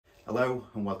Hello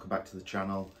and welcome back to the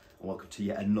channel, and welcome to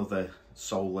yet another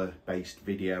solar based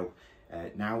video.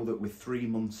 Now that we're 3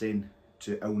 months in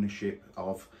to ownership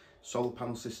of solar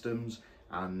panel systems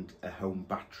and a home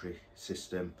battery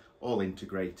system all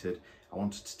integrated, I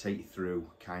wanted to take you through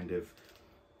kind of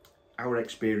our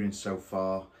experience so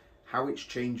far, how it's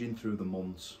changing through the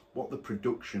months, what the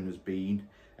production has been,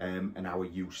 and our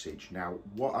usage. Now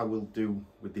what I will do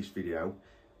with this video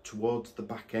towards the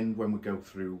back end, when we go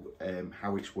through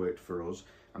how it's worked for us,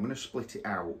 I'm going to split it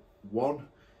out, one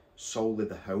solely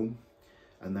the home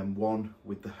and then one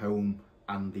with the home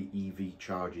and the EV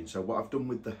charging. So what I've done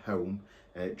with the home,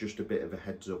 just a bit of a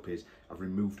heads up, is I've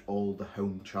removed all the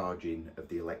home charging of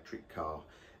the electric car,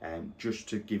 just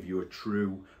to give you a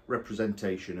true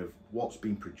representation of what's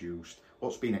been produced,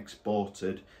 what's been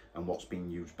exported and what's been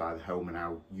used by the home, and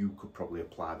how you could probably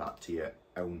apply that to your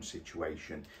own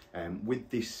situation. With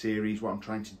this series, what I'm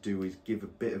trying to do is give a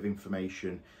bit of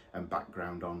information and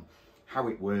background on how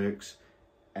it works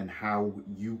and how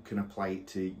you can apply it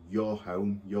to your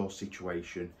home, your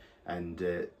situation, and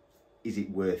is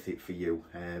it worth it for you?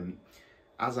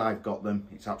 As I've got them,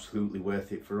 it's absolutely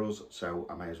worth it for us, so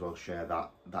I may as well share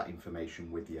that information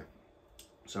with you.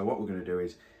 So what we're going to do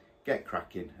is get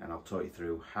cracking, and I'll talk you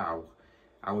through how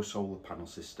our solar panel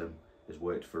system has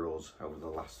worked for us over the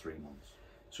last 3 months.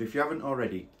 So if you haven't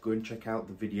already, go and check out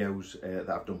the videos that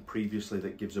I've done previously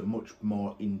that gives a much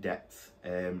more in-depth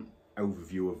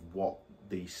overview of what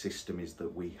the system is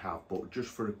that we have. But just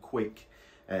for a quick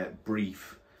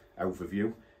brief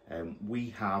overview,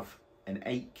 we have an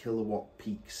 8 kilowatt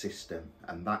peak system,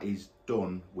 and that is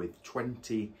done with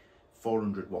 20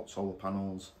 400 watt solar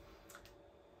panels.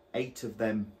 8 of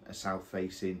them are south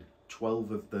facing,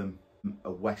 12 of them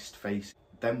are west facing.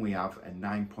 Then we have a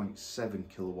 9.7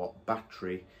 kilowatt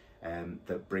battery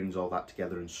that brings all that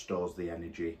together and stores the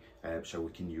energy so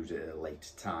we can use it at a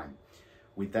later time.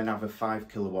 We then have a 5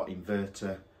 kilowatt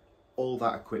inverter. All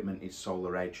that equipment is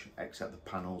Solaredge except the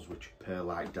panels, which are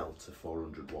Perlight Delta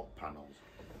 400 watt panels.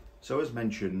 So as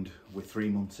mentioned, we're 3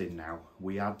 months in now.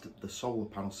 We had the solar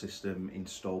panel system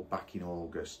installed back in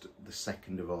August, the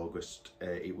 2nd of August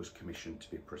it was commissioned,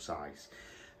 to be precise.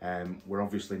 We're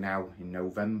obviously now in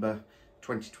November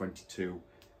 2022,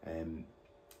 and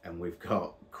we've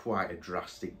got quite a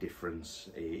drastic difference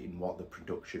in what the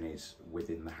production is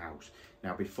within the house.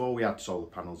 Now before we had solar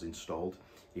panels installed,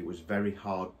 it was very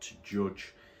hard to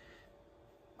judge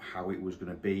how it was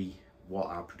going to be, what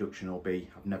our production will be.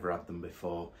 I've never had them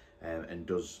before, and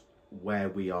does where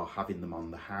we are having them on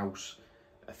the house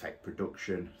affect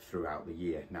production throughout the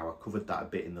year? Now I covered that a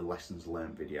bit in the lessons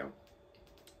learned video.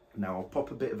 Now I'll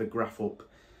pop a bit of a graph up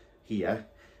here.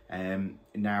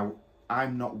 Now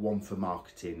I'm not one for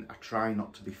marketing. I try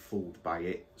not to be fooled by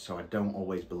it, so I don't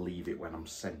always believe it when I'm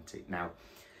sent it. Now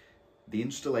the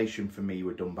installation for me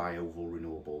were done by Oval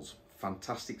Renewables.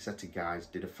 Fantastic set of guys,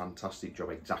 did a fantastic job,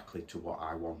 exactly to what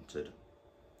I wanted.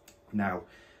 Now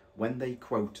when they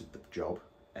quoted the job,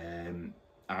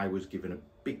 I was given a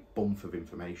big bump of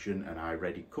information and I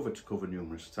read it cover to cover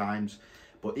numerous times,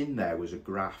 but in there was a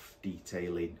graph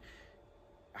detailing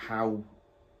how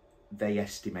they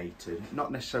estimated,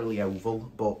 not necessarily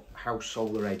Oval, but how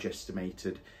Solaredge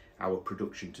estimated our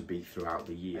production to be throughout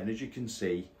the year. And as you can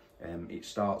see, it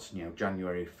starts,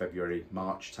 January, February,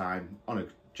 March time on a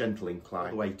gentle incline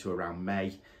all the way to around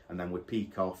May, and then we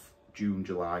peak off June,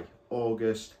 July,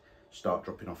 August, start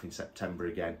dropping off in September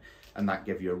again, and that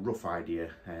gave you a rough idea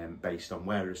based on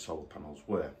where the solar panels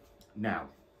were. Now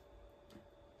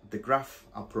the graph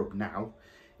I'll put up now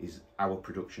is our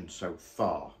production so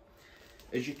far.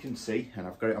 As you can see, and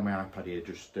I've got it on my iPad here,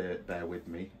 just bear with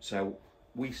me. So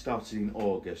we started in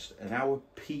August and our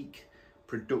peak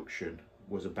production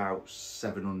was about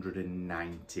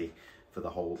 790 for the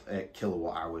whole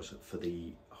kilowatt hours for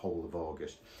the whole of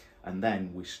August, and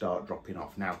then we start dropping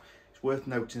off. Now it's worth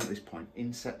noting at this point,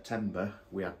 in September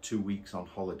we had 2 weeks on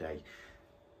holiday.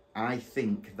 I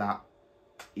think that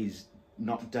is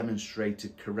not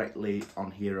demonstrated correctly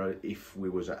on here if we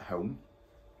was at home,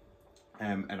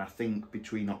 and I think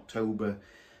between October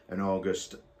and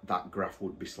August that graph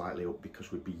would be slightly up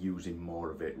because we'd be using more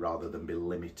of it rather than be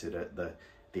limited at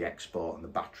the export and the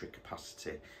battery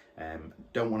capacity.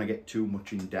 Don't want to get too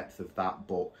much in depth of that,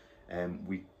 but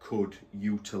we could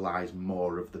utilise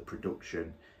more of the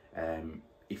production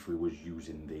if we was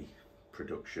using the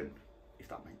production, if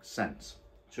that makes sense.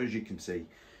 So as you can see,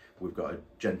 we've got a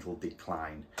gentle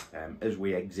decline as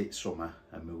we exit summer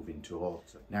and move into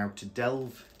autumn. Now to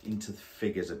delve into the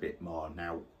figures a bit more,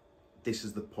 now this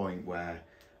is the point where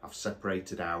I've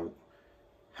separated out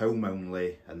home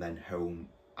only and then home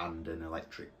and an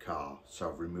electric car. So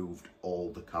I've removed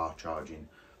all the car charging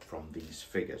from these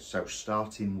figures. So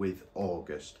starting with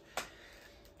August,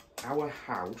 our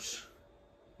house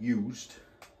used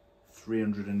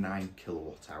 309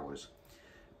 kilowatt hours.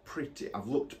 I've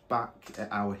looked back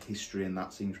at our history and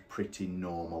that seems pretty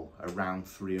normal, around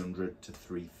 300 to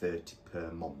 330 per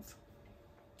month.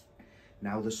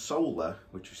 Now the solar,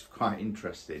 which is quite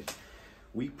interesting,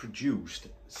 we produced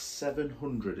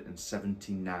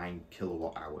 779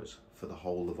 kilowatt hours for the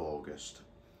whole of August.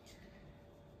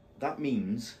 That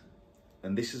means,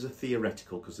 and this is a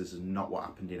theoretical because this is not what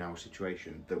happened in our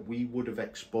situation, that we would have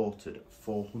exported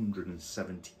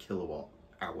 470 kilowatt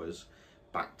hours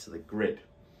back to the grid.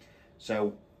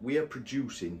 So we are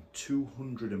producing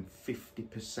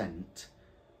 250%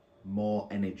 more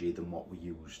energy than what we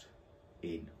used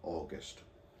in August.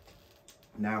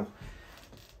 Now,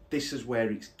 this is where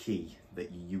it's key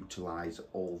that you utilise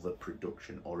all the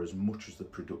production, or as much of the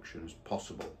production as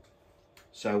possible.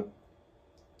 So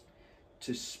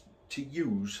to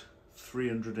use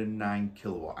 309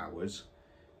 kilowatt hours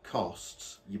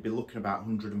costs, you'd be looking about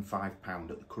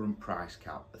 £105 at the current price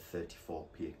cap of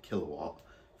 34p a kilowatt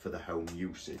for the home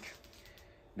usage.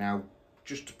 Now,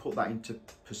 just to put that into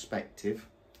perspective,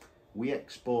 we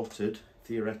exported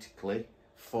theoretically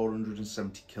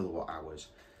 470 kilowatt hours.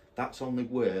 That's only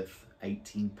worth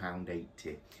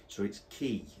 £18.80. So it's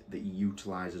key that you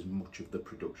utilise as much of the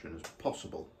production as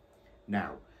possible.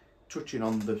 Now, touching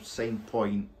on the same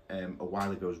point a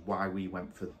while ago as why we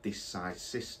went for this size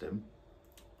system,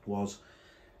 was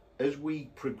as we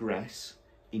progress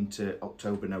into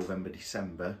October, November,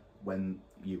 December, when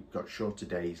you've got shorter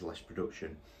days, less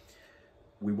production,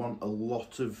 we want a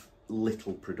lot of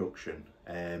little production.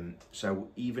 So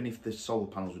even if the solar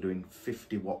panels are doing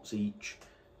 50 watts each,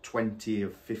 20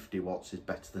 of 50 watts is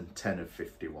better than 10 of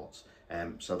 50 watts.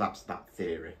 So that's that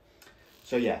theory.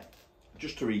 So yeah,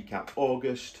 just to recap,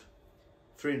 August,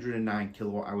 309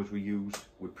 kilowatt hours we used,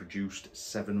 we produced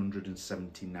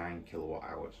 779 kilowatt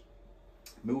hours.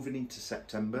 Moving into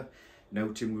September,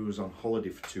 noting we was on holiday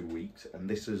for 2 weeks, and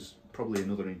this is probably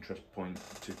another interest point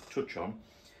to touch on,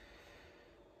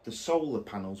 the solar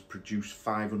panels produced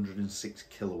 506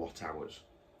 kilowatt hours.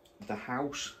 The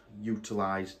house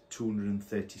utilised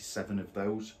 237 of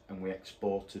those, and we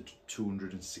exported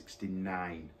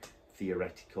 269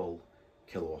 theoretical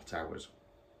kilowatt hours.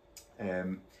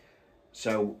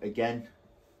 So again,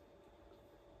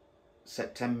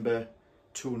 September,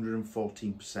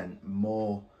 214%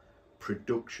 more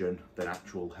production than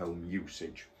actual home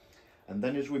usage. And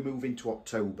then as we move into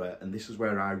October, and this is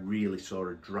where I really saw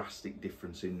a drastic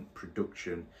difference in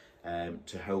production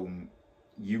to home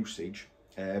usage,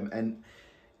 and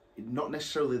not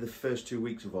necessarily the first 2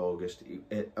 weeks of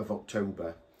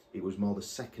October, it was more the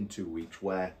second 2 weeks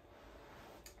where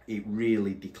it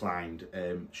really declined.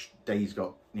 Days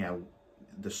got,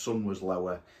 the sun was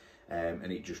lower,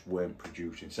 and it just weren't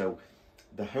producing. So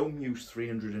the home used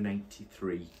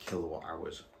 383 kilowatt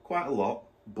hours, quite a lot,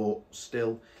 but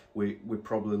still we're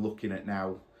probably looking at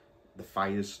now the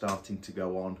fire's starting to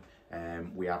go on.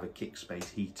 We have a kick space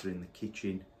heater in the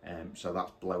kitchen, so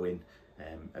that's blowing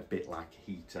a bit like a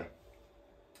heater.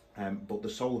 But the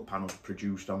solar panels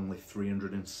produced only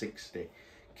 360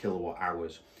 kilowatt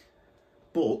hours.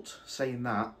 But saying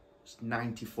that,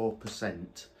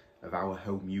 94% of our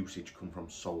home usage come from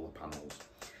solar panels.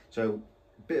 So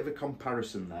a bit of a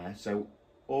comparison there. So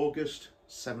August,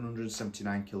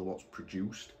 779 kilowatts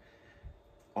produced.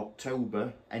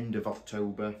 October, end of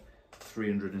October,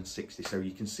 360. So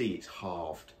you can see it's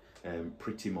halved,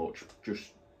 pretty much.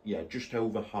 Just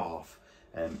over half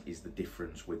is the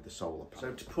difference with the solar panel.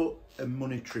 So to put a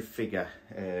monetary figure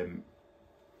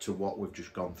to what we've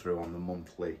just gone through on the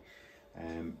monthly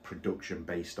production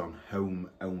based on home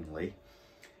only,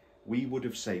 we would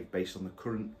have saved, based on the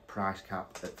current price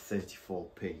cap at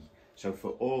 34p. So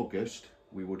for August,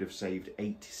 we would have saved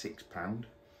 £86.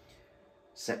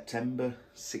 September,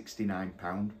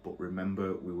 £69, but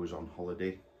remember we was on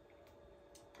holiday.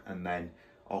 And then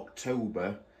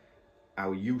October,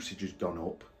 our usage has gone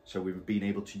up, so we've been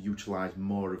able to utilise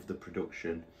more of the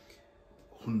production.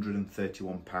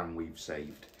 £131 we've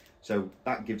saved. So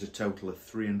that gives a total of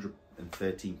 £313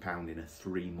 in a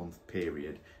 3-month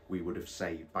period we would have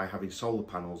saved by having solar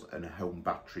panels and a home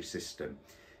battery system.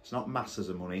 It's not masses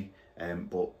of money,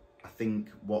 but I think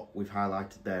what we've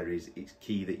highlighted there is it's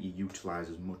key that you utilise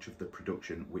as much of the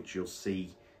production, which you'll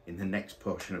see in the next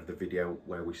portion of the video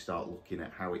where we start looking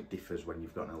at how it differs when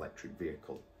you've got an electric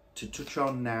vehicle. To touch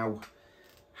on now,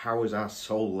 how has our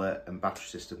solar and battery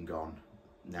system gone?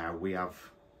 Now we have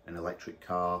an electric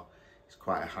car. It's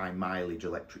quite a high mileage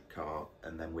electric car,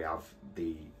 and then we have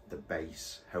the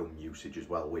base home usage as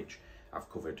well, which I've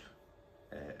covered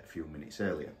a few minutes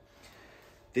earlier.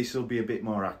 This will be a bit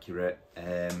more accurate,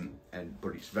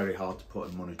 but it's very hard to put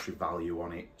a monetary value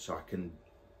on it, so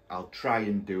I'll try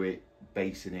and do it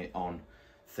basing it on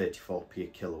 34p a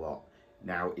kilowatt.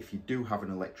 Now, if you do have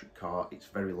an electric car, it's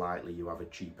very likely you have a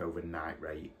cheap overnight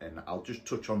rate, and I'll just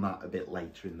touch on that a bit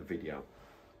later in the video.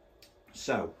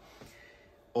 So,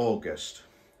 August,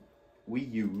 we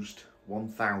used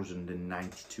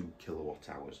 1,092 kilowatt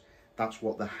hours. That's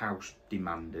what the house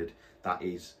demanded. That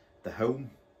is the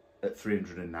home at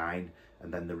 309,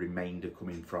 and then the remainder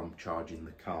coming from charging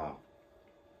the car.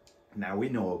 Now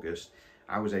in August,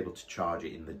 I was able to charge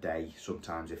it in the day,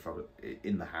 sometimes if I was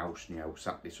in the house, you know,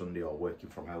 Saturday, Sunday, or working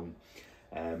from home.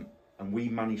 And we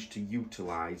managed to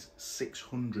utilise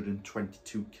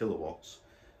 622 kilowatts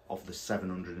of the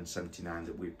 779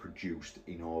 that we produced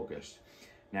in August.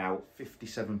 Now,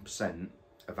 57%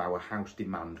 of our house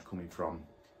demand coming from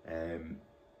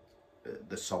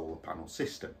the solar panel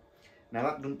system. Now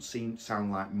that doesn't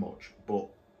sound like much, but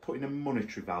putting a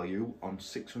monetary value on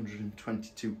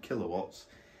 622 kilowatts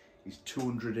is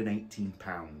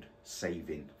 £218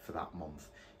 saving for that month.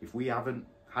 If we hadn't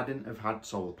have had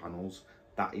solar panels,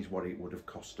 that is what it would have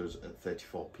cost us at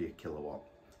 34p a kilowatt.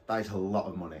 That is a lot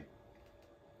of money.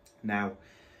 Now,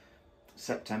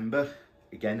 September,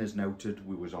 again as noted,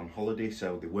 we was on holiday,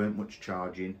 so there weren't much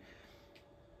charging.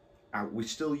 We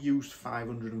still used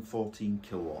 514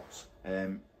 kilowatts.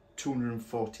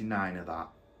 249 of that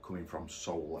coming from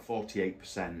solar.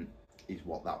 48% is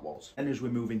what that was. And as we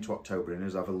move into October, and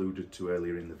as I've alluded to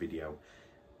earlier in the video,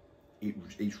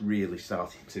 it's really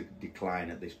starting to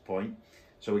decline at this point.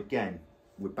 So again,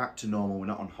 we're back to normal, we're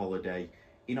not on holiday.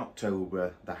 In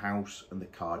October, the house and the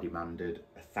car demanded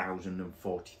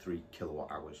 1,043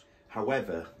 kilowatt hours.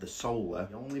 However, the solar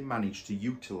only managed to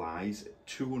utilise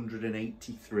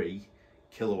 283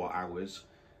 kilowatt hours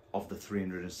of the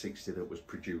 360 that was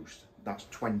produced. That's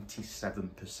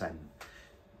 27%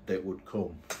 that would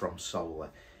come from solar.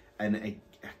 And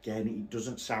again, it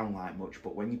doesn't sound like much,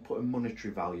 but when you put a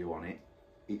monetary value on it,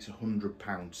 it's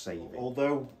 £100 saving.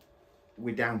 Although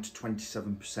we're down to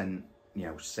 27%, you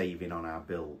know, saving on our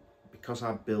bill, because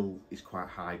our bill is quite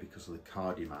high because of the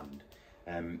car demand,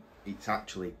 it's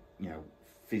actually, you know,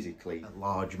 physically a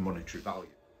large monetary value.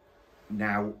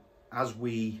 Now, as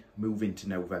we move into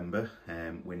November,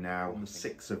 we're now on the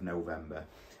 6th of November,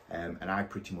 and I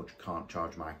pretty much can't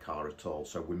charge my car at all.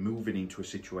 So we're moving into a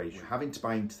situation, we're having to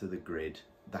buy into the grid.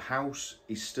 The house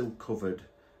is still covered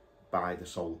by the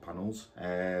solar panels.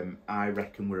 I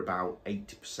reckon we're about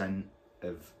 80%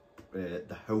 of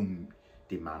the home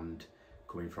demand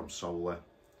coming from solar,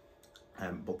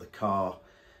 but the car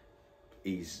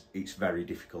it's very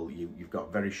difficult. You've got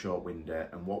a very short window,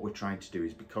 and what we're trying to do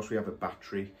is, because we have a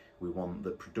battery, we want the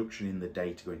production in the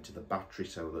day to go into the battery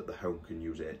so that the home can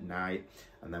use it at night.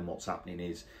 And then what's happening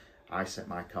is I set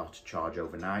my car to charge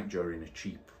overnight during a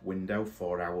cheap window,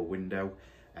 4-hour window,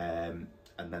 and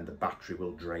then the battery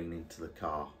will drain into the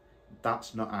car.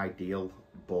 That's not ideal,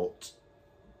 but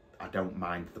I don't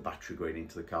mind the battery going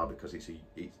into the car because it's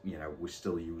you know, we're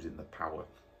still using the power.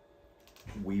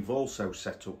 We've also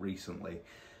set up recently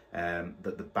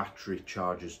that the battery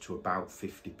charges to about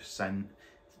 50%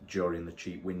 during the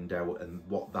cheap window, and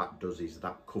what that does is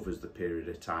that covers the period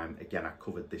of time. Again, I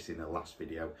covered this in the last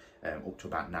video, up to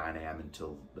about 9 AM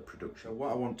until the production.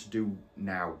 What I want to do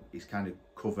now is kind of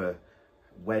cover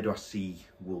where do I see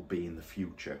we'll be in the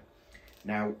future.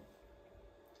 Now,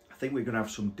 I think we're going to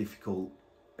have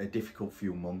a difficult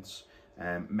few months,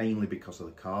 mainly because of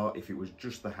the car. If it was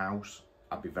just the house,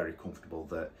 I'd be very comfortable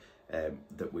that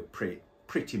that we're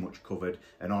pretty much covered,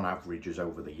 and on average as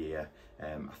over the year,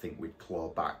 I think we'd claw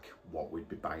back what we'd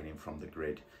be buying in from the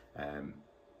grid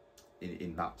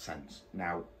in that sense.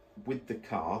 Now, with the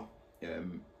car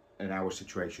and our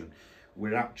situation,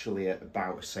 we're actually at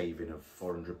about a saving of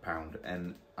 £400,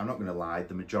 and I'm not going to lie,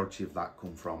 the majority of that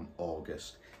come from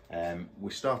August.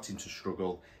 We're starting to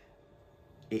struggle.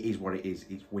 It is what it is.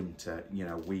 It's winter. You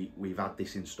know, we've had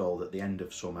this installed at the end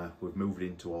of summer. We've moved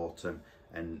into autumn,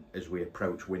 and as we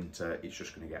approach winter, it's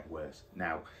just going to get worse.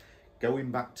 Now,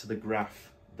 going back to the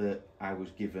graph that I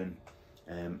was given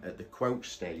at the quote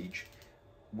stage,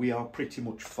 we are pretty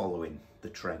much following the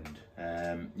trend.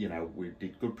 You know, we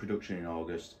did good production in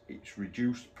August. It's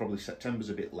reduced. Probably September's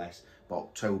a bit less, but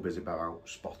October's about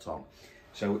spot on.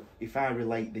 So if I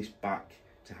relate this back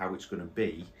to how it's going to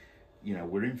be, you know,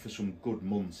 we're in for some good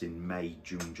months in May,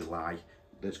 June, July.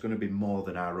 There's going to be more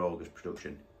than our August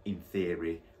production, in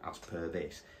theory, as per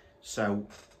this. So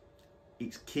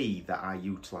it's key that I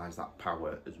utilise that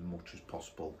power as much as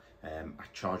possible I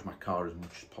charge my car as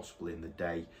much as possible in the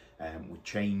day. We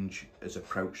change as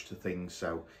approach to things,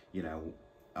 so you know,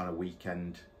 on a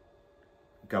weekend,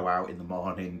 go out in the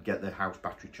morning, get the house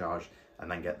battery charged, and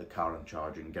then get the car on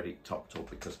charge and get it topped up,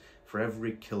 because for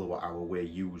every kilowatt hour we're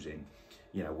using,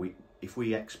 you know, if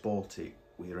we export it,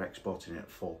 we are exporting it at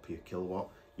 4p a kilowatt.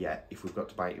 Yet if we've got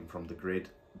to buy it in from the grid,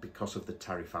 because of the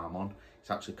tariff I'm on, it's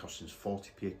actually costing us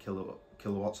 40p a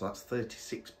kilowatt, so that's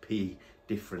 36p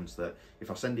difference that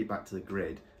if I send it back to the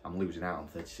grid, I'm losing out on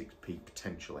 36p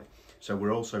potentially. So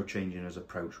we're also changing as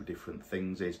approach with different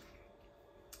things. Is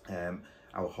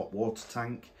our hot water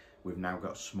tank, we've now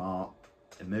got a smart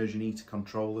immersion heater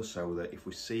controller, so that if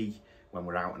we see when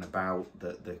we're out and about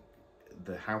that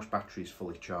the house battery is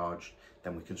fully charged,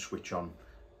 then we can switch on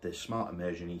the smart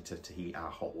immersion heater to heat our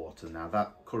hot water. Now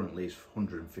that currently is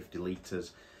 150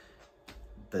 litres,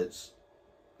 that's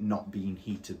not being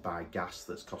heated by gas,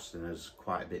 that's costing us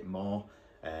quite a bit more.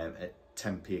 At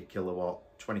 10p a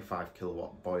kilowatt, 25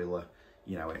 kilowatt boiler,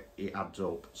 you know, it adds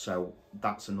up. So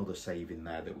that's another saving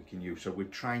there that we can use. So we're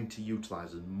trying to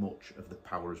utilise as much of the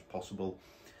power as possible.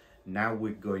 Now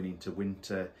we're going into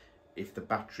winter, if the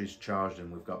battery's charged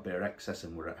and we've got a bit of excess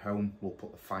and we're at home, we'll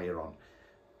put the fire on.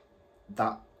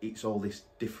 It's all this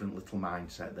different little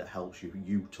mindset that helps you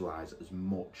utilise as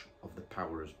much of the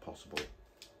power as possible.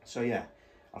 So yeah,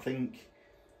 I think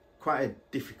quite a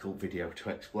difficult video to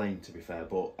explain, to be fair,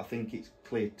 but I think it's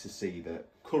clear to see that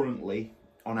currently,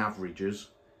 on averages,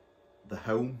 the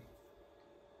home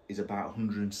is about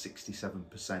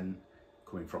 167%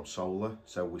 coming from solar,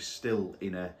 so we're still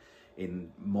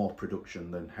in more production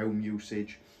than home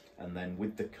usage. And then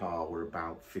with the car, we're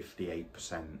about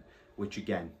 58%, which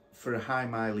again, for a high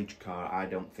mileage car, I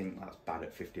don't think that's bad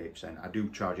at 58%. I do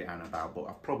charge it out and about, but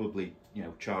I've probably, you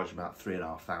know, charged about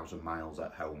 3,500 miles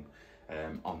at home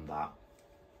on that.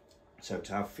 So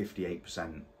to have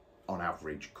 58% on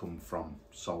average come from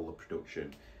solar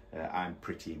production, I'm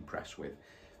pretty impressed with.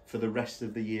 For the rest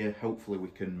of the year, hopefully we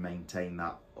can maintain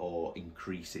that or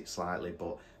increase it slightly,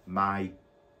 but my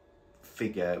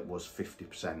figure was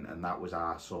 50%, and that was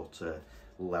our sort of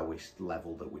lowest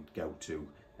level that we'd go to,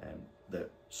 that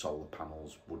solar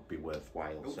panels would be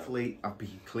worthwhile. Hopefully I've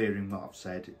been clear in what I've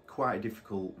said. Quite a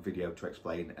difficult video to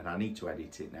explain, and I need to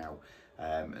edit it now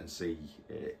and see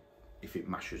if it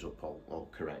mashes up all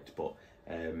correct. But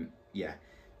yeah,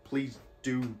 please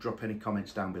do drop any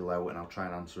comments down below and I'll try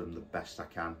and answer them the best I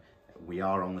can. We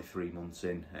are only 3 months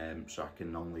in, so I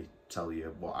can only tell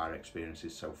you what our experience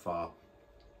is so far.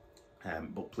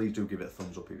 But please do give it a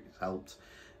thumbs up if it's helped,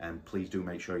 and please do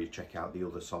make sure you check out the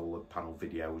other solar panel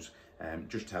videos,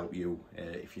 just to help you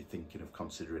if you're thinking of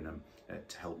considering them,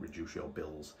 to help reduce your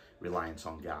bills, reliance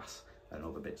on gas and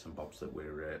other bits and bobs that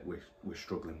we're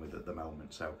struggling with at the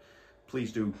moment. So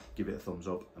please do give it a thumbs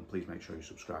up, and please make sure you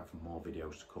subscribe for more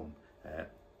videos to come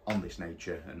on this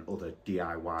nature and other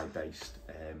DIY based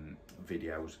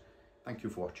videos. Thank you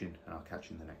for watching, and I'll catch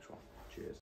you in the next one. Cheers.